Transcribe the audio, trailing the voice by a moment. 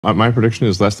My prediction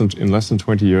is in less than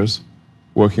 20 years,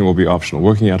 working will be optional.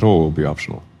 Working at all will be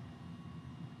optional.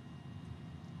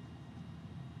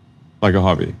 Like a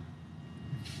hobby,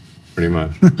 pretty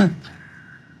much.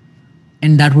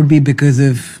 And that would be because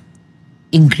of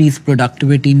increased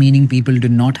productivity, meaning people do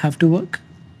not have to work?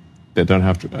 They don't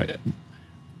have to.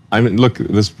 I mean, look,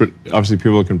 obviously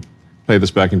people can play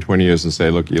this back in 20 years and say,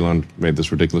 look, Elon made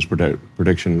this ridiculous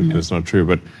prediction and it's not true.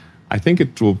 But I think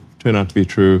it will turn out to be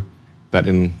true that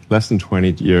in less than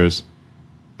 20 years,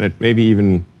 that maybe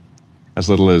even as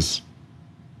little as,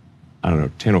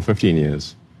 10 or 15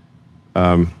 years,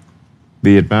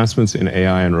 the advancements in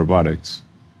AI and robotics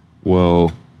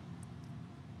will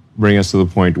bring us to the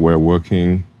point where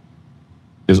working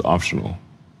is optional.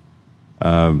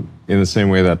 In the same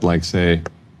way that, like, say,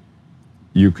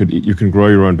 you can grow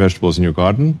your own vegetables in your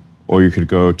garden, or you could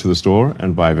go to the store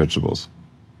and buy vegetables.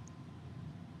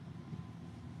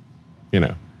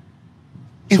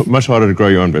 It's much harder to grow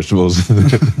your own vegetables.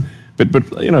 but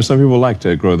some people like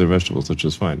to grow their vegetables, which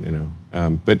is fine,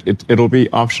 But it'll be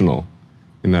optional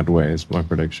in that way, is my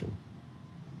prediction.